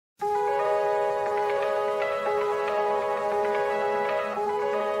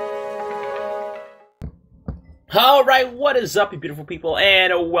Alright, what is up, you beautiful people,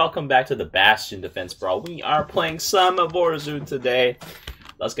 and welcome back to the Bastion Defense Brawl. We are playing some Vorazun today.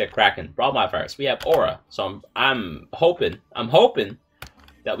 Let's get cracking. Brawl modifiers. We have Aura, so I'm hoping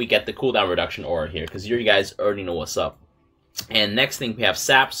that we get the cooldown reduction Aura here, because you guys already know what's up. And next thing, we have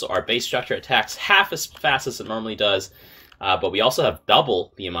Sap, so our base structure attacks half as fast as it normally does, but we also have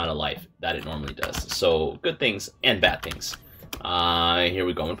double the amount of life that it normally does. So, good things and bad things. Here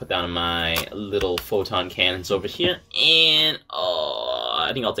we go. I'm gonna put down my little photon cannons over here, and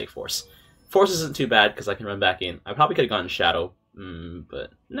I think I'll take Force. Force isn't too bad because I can run back in. I probably could have gone Shadow, but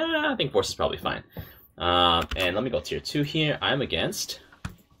nah, I think Force is probably fine. And let me go tier 2 here. I'm against.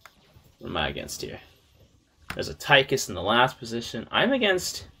 What am I against here? There's a Tychus in the last position. I'm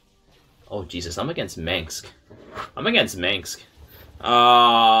against. Oh Jesus, I'm against Mengsk. I'm against Mengsk.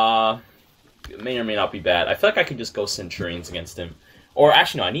 It may or may not be bad. I feel like I could just go Centurions against him. Or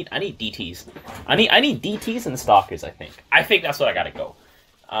actually no, I need DTs. I need DTs and Stalkers, I think. I think that's what I gotta go.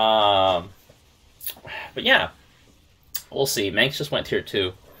 But yeah. We'll see. Manx just went tier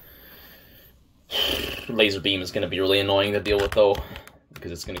 2. Laser beam is gonna be really annoying to deal with though,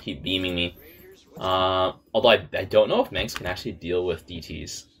 because it's gonna keep beaming me. Although I don't know if Manx can actually deal with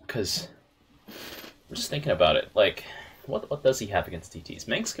DTs, because we're just thinking about it. Like, what does he have against DTs?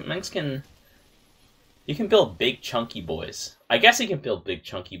 Manx can he can build big chunky boys. I guess he can build big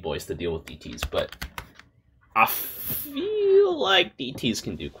chunky boys to deal with DTs, but I feel like DTs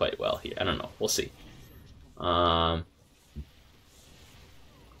can do quite well here. I don't know. We'll see. Alright,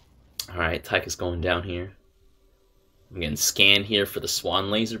 Tyke is going down here. I'm getting scanned here for the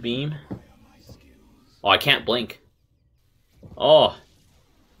Swan laser beam. Oh, I can't blink. Oh.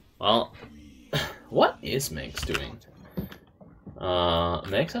 Well, what is Megs doing?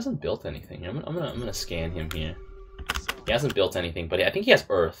 Megs hasn't built anything. I'm gonna scan him here. He hasn't built anything, but I think he has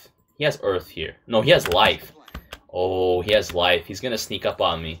Earth. He has Earth here. No, he has Life. Oh, he has Life. He's gonna sneak up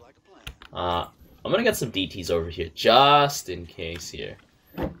on me. I'm gonna get some DTs over here, just in case here.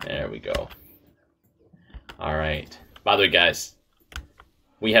 There we go. Alright. By the way, guys,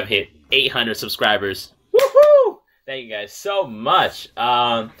 we have hit 800 subscribers. Woohoo! Thank you guys so much.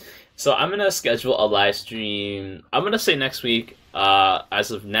 So I'm gonna schedule a live stream. I'm gonna say next week.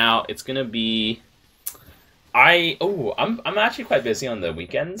 As of now, it's gonna be. I'm actually quite busy on the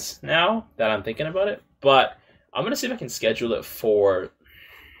weekends now that I'm thinking about it. But I'm gonna see if I can schedule it for.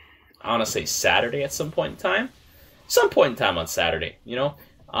 I want to say Saturday at some point in time. Some point in time on Saturday, you know.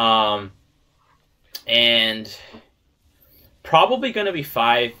 And probably gonna be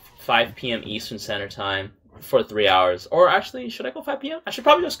 5 p.m. Eastern Standard Time. For 3 hours. Or actually, should I go 5 p.m.? I should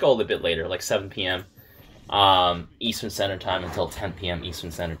probably just go a little bit later, like 7 p.m. Eastern Standard Time until 10 p.m.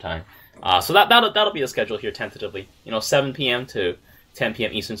 Eastern Standard Time. So that'll be the schedule here tentatively. You know, 7 p.m. to 10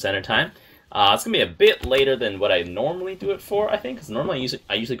 p.m. Eastern Standard Time. It's gonna be a bit later than what I normally do it for, I think, because normally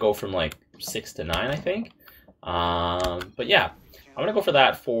I usually go from like 6 to 9, I think. But yeah, I'm gonna go for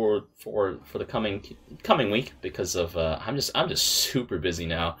that for the coming week because of I'm just super busy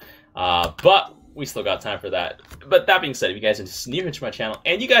now. But we still got time for that. But that being said, if you guys are just new to my channel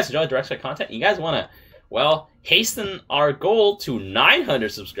and you guys enjoy Direct Strike content, you guys want to, well, hasten our goal to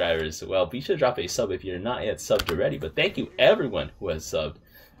 900 subscribers, well, be sure to drop a sub if you're not yet subbed already. But thank you everyone who has subbed,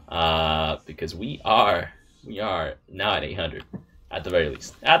 because we are now at 800 at the very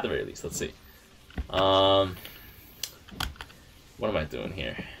least. At the very least, let's see. What am I doing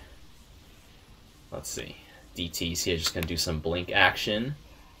here? Let's see. DT's here, just gonna do some blink action.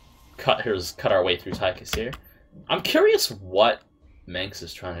 Cut our way through Tychus here. I'm curious what Manx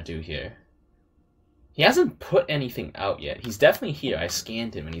is trying to do here. He hasn't put anything out yet. He's definitely here. I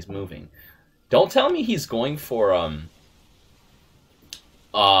scanned him and he's moving. Don't tell me he's going for an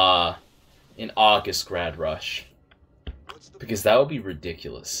August grad rush. Because that would be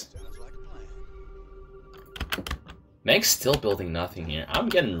ridiculous. Manx still building nothing here. I'm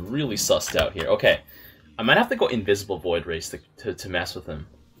getting really sussed out here. Okay. I might have to go Invisible Void Race to mess with him.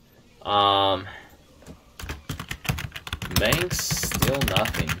 Manx still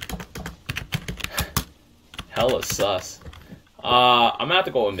nothing. Hella sus. I'm gonna have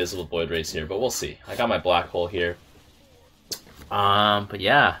to go Invisible Void Race here, but we'll see. I got my black hole here. But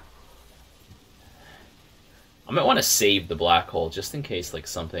yeah. I might want to save the black hole just in case like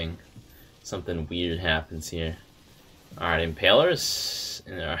something weird happens here. Alright, Impalers.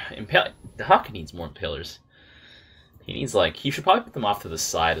 The Huck needs more Impalers. He needs, like, he should probably put them off to the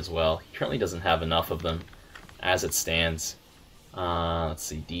side as well. He currently doesn't have enough of them as it stands. Let's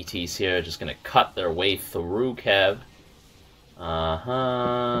see, DT's here, just gonna cut their way through Kev.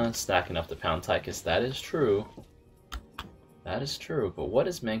 Stacking up the pound Tychus, that is true. That is true, but what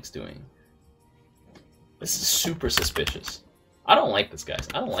is Manx doing? This is super suspicious. I don't like this, guys.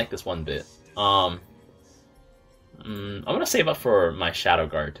 I don't like this one bit. I'm gonna save up for my Shadow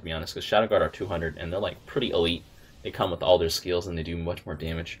Guard, to be honest, because Shadow Guard are 200, and they're like pretty elite. They come with all their skills, and they do much more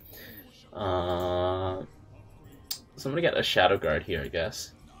damage. So I'm gonna get a Shadow Guard here, I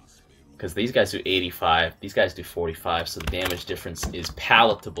guess, because these guys do 85, these guys do 45, so the damage difference is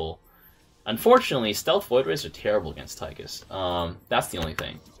palatable. Unfortunately, Stealth Void Rays are terrible against Tychus. That's the only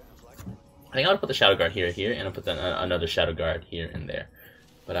thing. I think I'm gonna put the Shadow Guard here, and I'll put another Shadow Guard here and there.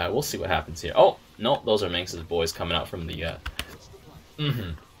 But we'll see what happens here. Oh, no, those are Manx's boys coming out from the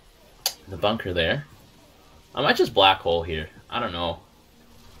bunker there. I might just Black Hole here. I don't know.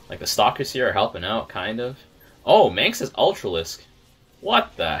 Like, the Stalkers here are helping out, kind of. Oh, Manx has Ultralisk.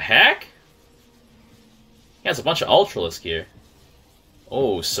 What the heck? He has a bunch of Ultralisk here.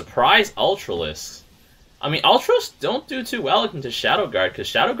 Oh, surprise Ultralisks. I mean, Ultras don't do too well into Shadow Guard, because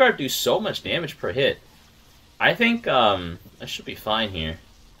Shadow Guard do so much damage per hit. I think, I should be fine here.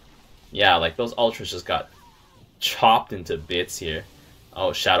 Yeah, like, those Ultras just got chopped into bits here.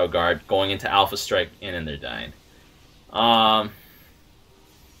 Oh, Shadow Guard going into Alpha Strike, and then they're dying. I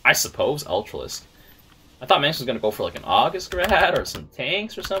suppose Ultralisk. I thought Manx was going to go for, like, an August Grad or some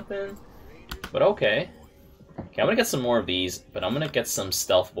tanks or something. But okay. Okay, I'm going to get some more of these, but I'm going to get some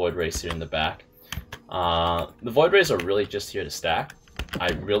Stealth Void Rays here in the back. The Void Rays are really just here to stack.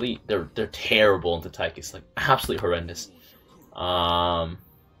 They're terrible into Tychus, like, absolutely horrendous.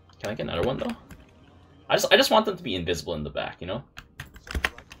 Can I get another one, though? I just want them to be invisible in the back, you know?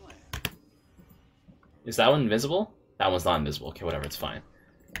 Is that one invisible? That one's not invisible. Okay, whatever, it's fine.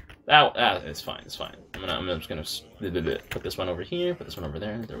 That it's fine, it's fine. I'm just gonna put this one over here, put this one over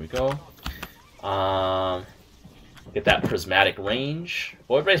there. There we go. Get that prismatic range.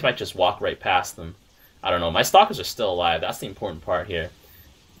 Void Rays might just walk right past them. I don't know. My Stalkers are still alive. That's the important part here.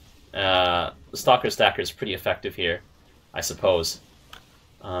 The Stalker Stacker is pretty effective here, I suppose.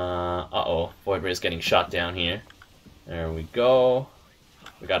 Uh-oh. Void Ray's getting shot down here. There we go.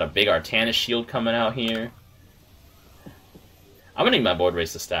 We got a big Artanis shield coming out here. I'm gonna need my Void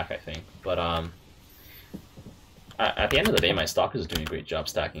Rays to stack, I think. But, at the end of the day, my Stalkers are doing a great job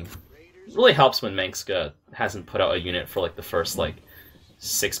stacking. It really helps when Manxka hasn't put out a unit for, like, the first, like,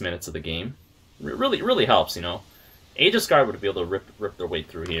 6 minutes of the game. Really helps, you know. Aegis Guard would be able to rip their way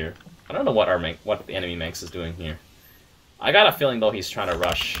through here. I don't know what the enemy Manx is doing here. I got a feeling, though, he's trying to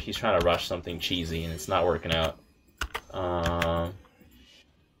rush. He's trying to rush something cheesy, and it's not working out.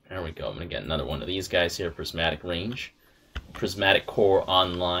 There we go. I'm going to get another one of these guys here. Prismatic range. Prismatic Core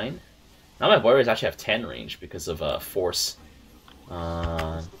online. Now my Void Rays actually have 10 range because of Force.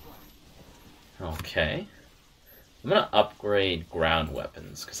 Okay. I'm going to upgrade ground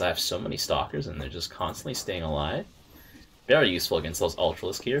weapons because I have so many Stalkers and they're just constantly staying alive. Very useful against those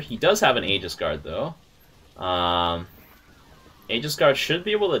Ultralisk here. He does have an Aegis Guard, though. Aegis Guard should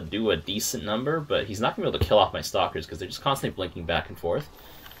be able to do a decent number, but he's not going to be able to kill off my Stalkers because they're just constantly blinking back and forth.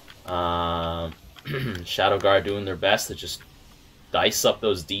 Shadow Guard doing their best to just dice up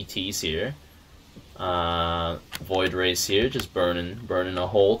those DTs here. Void Rays here, just burning a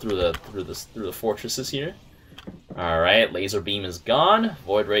hole through the fortresses here. All right, Laser Beam is gone.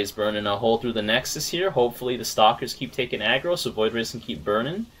 Void Rays burning a hole through the Nexus here. Hopefully the Stalkers keep taking aggro, so Void Rays can keep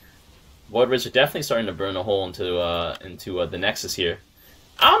burning. Void Rays are definitely starting to burn a hole into the Nexus here.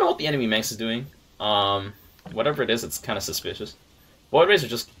 I don't know what the enemy Manx is doing. Whatever it is, it's kind of suspicious. Void Rays are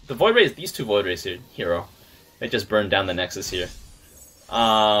just these two Void Rays here, hero. They just burned down the Nexus here.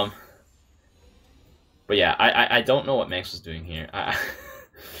 But yeah, I don't know what Manx was doing here.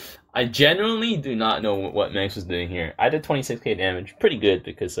 I genuinely do not know what Manx was doing here. I did 26k damage, pretty good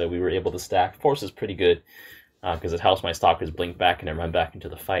because we were able to stack. Force is pretty good because it helps my Stalkers blink back and then run back into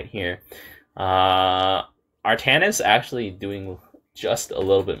the fight here. Artanis actually doing just a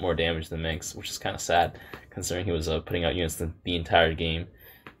little bit more damage than Manx, which is kind of sad considering he was putting out units the entire game.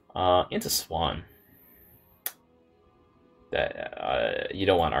 Into Swan. That you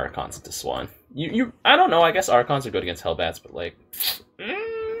don't want Archons into Swan. I don't know. I guess Archons are good against Hellbats, but like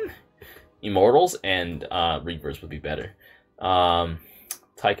Immortals and Reavers would be better.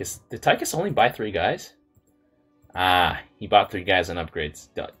 Tychus, did Tychus only buy 3 guys? He bought 3 guys and upgrades.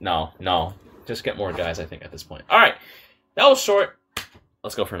 No, just get more guys. I think at this point. All right, that was short.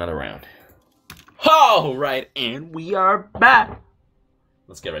 Let's go for another round. All right, and we are back.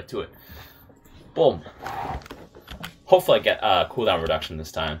 Let's get right to it. Boom. Hopefully I get cooldown reduction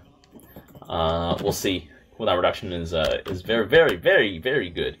this time. We'll see. Cooldown reduction is very, very, very, very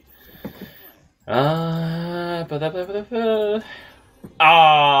good. There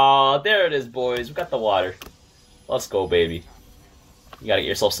it is, boys. We got the water. Let's go, baby. You gotta get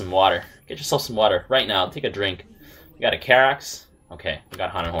yourself some water. Get yourself some water right now. Take a drink. We got a Carax. Okay, we got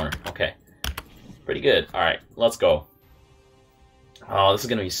Haunted Horner. Okay. Pretty good. Alright, let's go. Oh, this is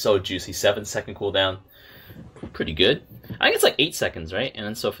going to be so juicy. 7-second cooldown. Pretty good. I think it's like 8 seconds, right? And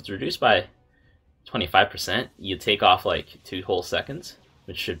then so if it's reduced by 25%, you take off like 2 whole seconds,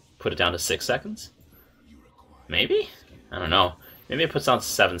 which should put it down to 6 seconds. Maybe? I don't know. Maybe it puts down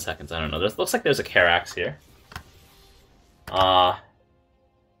 7 seconds. I don't know. Looks like there's a Carax here.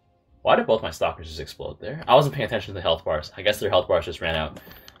 Why did both my Stalkers just explode there? I wasn't paying attention to the health bars. I guess their health bars just ran out.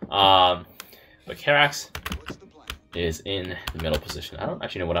 But Carax is in the middle position. I don't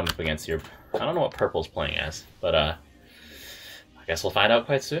actually know what I'm up against here. I don't know what purple's playing as, but I guess we'll find out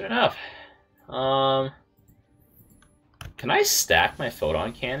quite soon enough. Can I stack my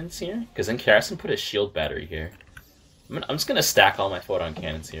photon cannons here? Because then Carax can put a shield battery here. I'm just gonna stack all my photon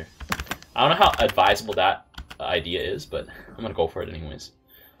cannons here. I don't know how advisable that idea is, but I'm gonna go for it anyways.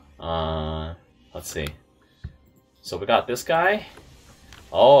 Let's see. So we got this guy.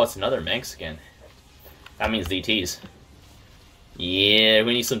 Oh, it's another Manx again. That means DTs. Yeah,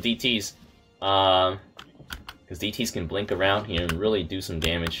 we need some DTs. Because DTs can blink around here and really do some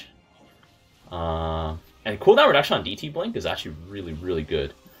damage. And cooldown reduction on DT blink is actually really, really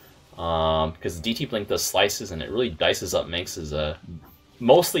good. Because DT blink does slices and it really dices up Manx's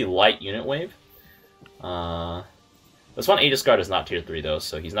mostly light unit wave. This one Aegis Guard is not tier 3 though,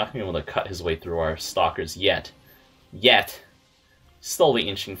 so he's not going to be able to cut his way through our Stalkers yet. Slowly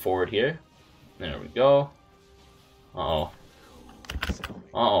inching forward here. There we go. Uh-oh.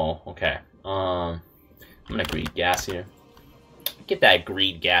 Uh-oh, okay. I'm gonna greed gas here. Get that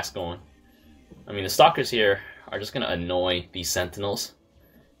greed gas going. I mean, the Stalkers here are just gonna annoy these Sentinels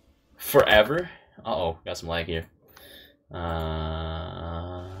forever. Uh-oh, got some lag here.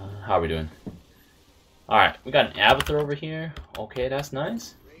 How are we doing? Alright, we got an Avatar over here. Okay, that's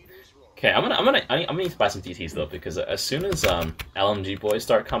nice. Okay, I'm gonna need to buy some DTs though, because as soon as LMG boys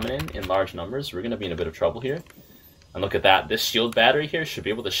start coming in large numbers, we're gonna be in a bit of trouble here. And look at that, this shield battery here should be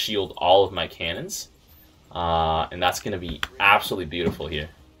able to shield all of my cannons, and that's gonna be absolutely beautiful here.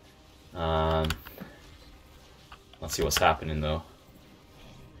 Let's see what's happening though.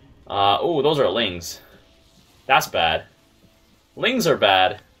 Oh, those are Lings. That's bad. Lings are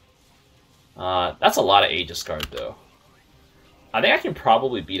bad. That's a lot of Aegis Guard though. I think I can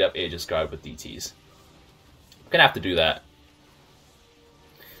probably beat up Aegis Guard with DTs. I'm gonna have to do that.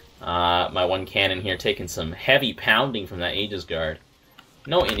 My one cannon here taking some heavy pounding from that Aegis Guard.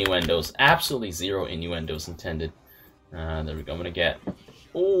 No innuendos. Absolutely zero innuendos intended. There we go. I'm gonna get...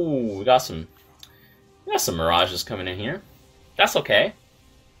 Ooh, we got some Mirages coming in here. That's okay.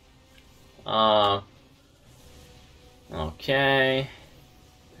 Okay.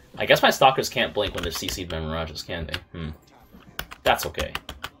 I guess my Stalkers can't blink when they're CC'd by Mirages, can they? That's okay.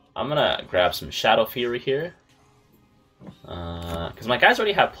 I'm gonna grab some Shadow Fury here. Because my guys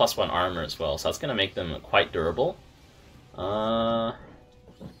already have +1 armor as well, so that's gonna make them quite durable. Yeah,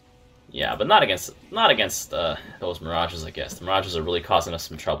 but not against those Mirages, I guess. The Mirages are really causing us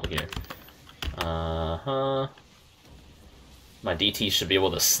some trouble here. My DT should be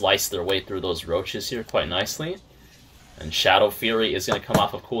able to slice their way through those roaches here quite nicely. And Shadow Fury is going to come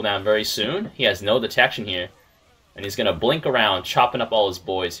off of cooldown very soon. He has no detection here. And he's going to blink around, chopping up all his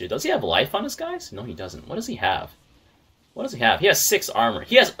boys here. Does he have life on his guys? No, he doesn't. What does he have? What does he have? He has 6 armor.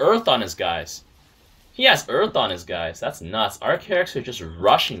 He has Earth on his guys. He has Earth on his guys. That's nuts. Our characters are just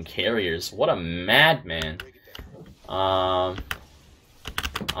rushing carriers. What a madman. I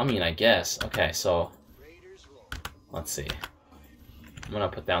mean, I guess. Okay, so... Let's see. I'm going to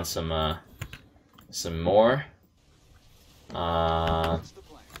put down some more. I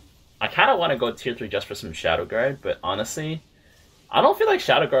kind of want to go tier 3 just for some Shadow Guard, but honestly, I don't feel like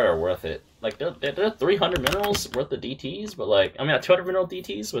Shadow Guard are worth it. Like, they're 300 minerals worth the DTs, but like, I mean, 200 mineral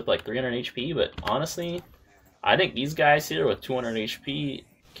DTs with like 300 HP, but honestly, I think these guys here with 200 HP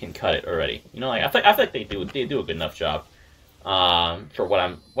can cut it already. You know, like, I feel like they do a good enough job for what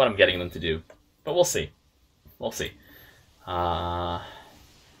I'm getting them to do. But we'll see. We'll see. But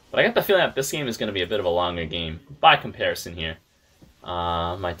I get the feeling that this game is going to be a bit of a longer game by comparison here.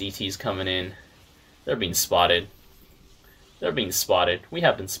 My DT's coming in. They're being spotted. They're being spotted. We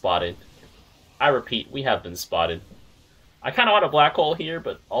have been spotted. I repeat, we have been spotted. I kind of want a black hole here,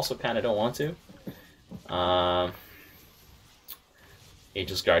 but also kind of don't want to.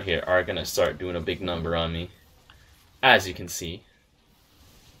 Aegis Guard here are going to start doing a big number on me, as you can see.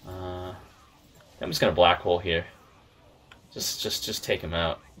 I'm just going to black hole here. Just take him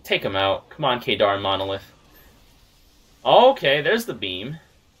out. Take him out. Come on, Kadar Monolith. Okay, there's the beam.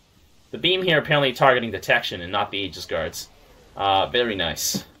 The beam here apparently targeting detection and not the Aegis Guards. Very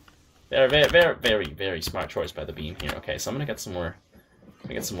nice. Very smart choice by the beam here. Okay, so I'm gonna get some more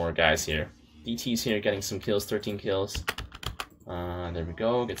guys here. DT's here getting some kills, 13 kills. There we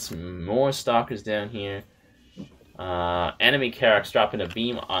go. Get some more stalkers down here. Enemy Karak's dropping a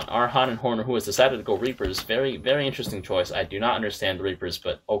beam on our Han and Horner, who has decided to go Reapers. Very interesting choice. I do not understand Reapers,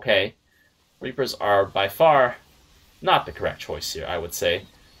 but okay. Reapers are by far not the correct choice here, I would say.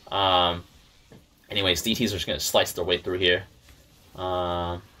 Anyways, DTs are just gonna slice their way through here.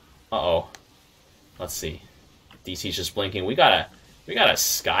 Uh-oh. Let's see. DT's just blinking. We got a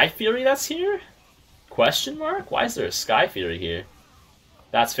Sky Fury that's here? Question mark? Why is there a Sky Fury here?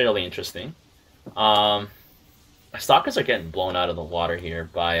 That's fairly interesting. Stalkers are getting blown out of the water here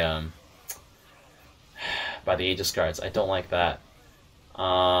by the Aegis Guards. I don't like that.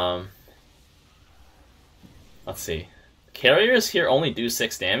 Let's see. Carriers here only do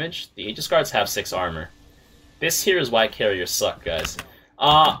 6 damage. The Aegis Guards have 6 armor. This here is why carriers suck, guys.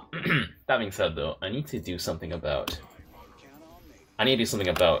 That being said, though, I need to do something about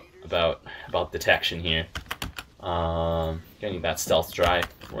detection here. Getting that stealth drive.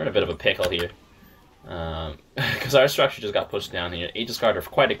 We're in a bit of a pickle here. Because our structure just got pushed down here. Aegis Guard are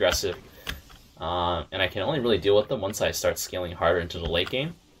quite aggressive. And I can only really deal with them once I start scaling harder into the late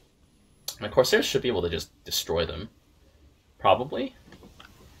game. My Corsairs should be able to just destroy them. Probably,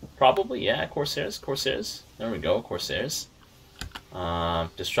 yeah, Corsairs. There we go, Corsairs.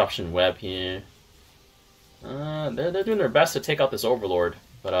 Disruption Web here. They're doing their best to take out this Overlord,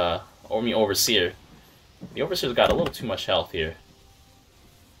 but, Overseer. The Overseer's got a little too much health here.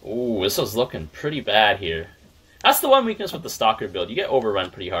 Ooh, this is looking pretty bad here. That's the one weakness with the Stalker build. You get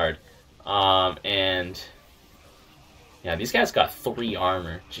overrun pretty hard. And... yeah, these guys got 3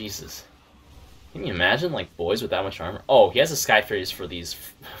 armor. Jesus. Can you imagine, like, boys with that much armor? Oh, he has a Sky Furies for these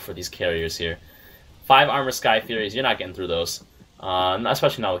carriers here. 5 armor Sky Furies. You're not getting through those.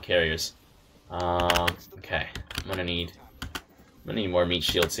 Especially not with carriers. Okay. I'm gonna need more meat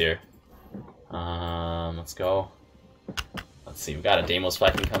shields here. Let's go. Let's see. We got a Deimos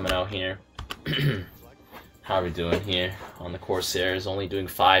Viking coming out here. How are we doing here on the Corsairs? Only doing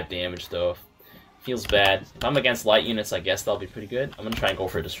 5 damage, though. Feels bad. If I'm against light units, I guess that'll be pretty good. I'm gonna try and go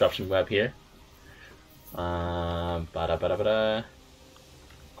for a Disruption Web here.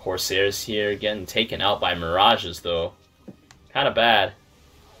 Corsairs here getting taken out by Mirages, though. Kinda bad.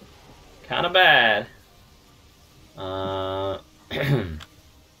 I'm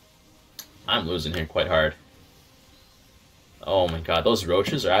losing here quite hard. Oh my god, those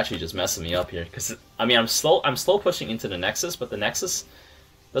roaches are actually just messing me up here. Cause I mean, I'm slow pushing into the Nexus, but the Nexus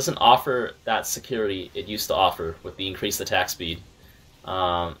doesn't offer that security it used to offer with the increased attack speed.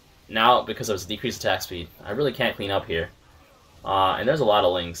 Now, because of its decreased attack speed, I really can't clean up here. And there's a lot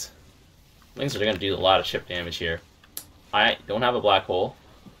of Lings. Lings are going to do a lot of chip damage here. I don't have a black hole.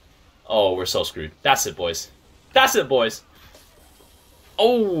 Oh, we're so screwed. That's it, boys. That's it, boys.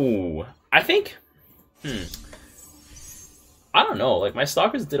 Oh, I think... I don't know. Like, my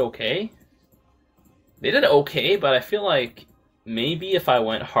Stalkers did okay. They did okay, but I feel like maybe if I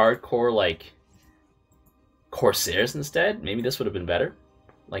went hardcore, like, Corsairs instead, maybe this would have been better.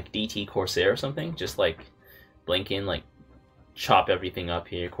 Like DT Corsair or something, just like blink in, like chop everything up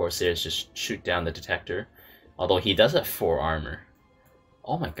here. Corsairs just shoot down the detector. Although he does have 4 armor.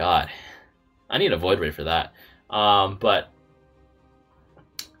 Oh my god. I need a Void Ray for that. But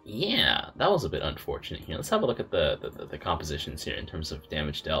yeah, that was a bit unfortunate here. Let's have a look at the compositions here in terms of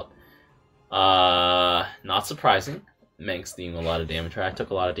damage dealt. Not surprising. Manx doing a lot of damage. I took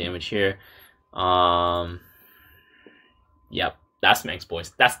a lot of damage here. Yep. That's Manx,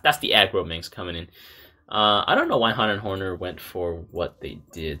 boys. That's the aggro Manx coming in. I don't know why Han and Horner went for what they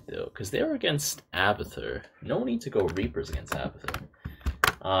did, though. Because they were against Abathur. No need to go Reapers against Abathur.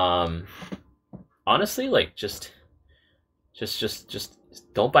 Honestly, like, just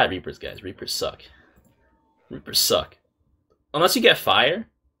don't buy Reapers, guys. Reapers suck. Reapers suck. Unless you get fire,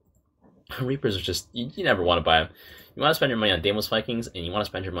 Reapers are just... You never want to buy them. You want to spend your money on Deimos Vikings, and you want to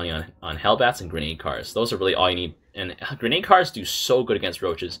spend your money on Hellbats and Grenade Cars. Those are really all you need. And Grenade Cars do so good against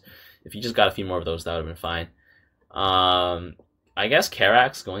Roaches. If you just got a few more of those, that would have been fine. I guess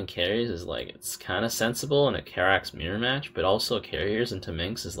Karak's going carriers is like, it's kind of sensible in a Karak's mirror match, but also carriers into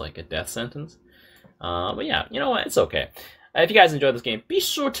Minx is like a death sentence. But yeah, you know what? It's okay. If you guys enjoyed this game, be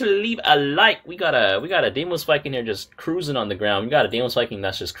sure to leave a like. We got a Deimos Viking here just cruising on the ground. We got a Deimos Viking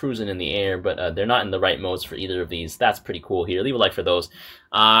that's just cruising in the air, but they're not in the right modes for either of these. That's pretty cool here. Leave a like for those.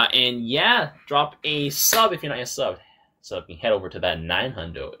 And yeah, drop a sub if you're not yet subbed. So you can head over to that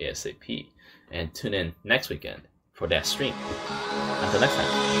 900 ASAP and tune in next weekend for that stream. Until next time,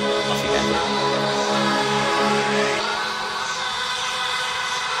 I'll see you guys later.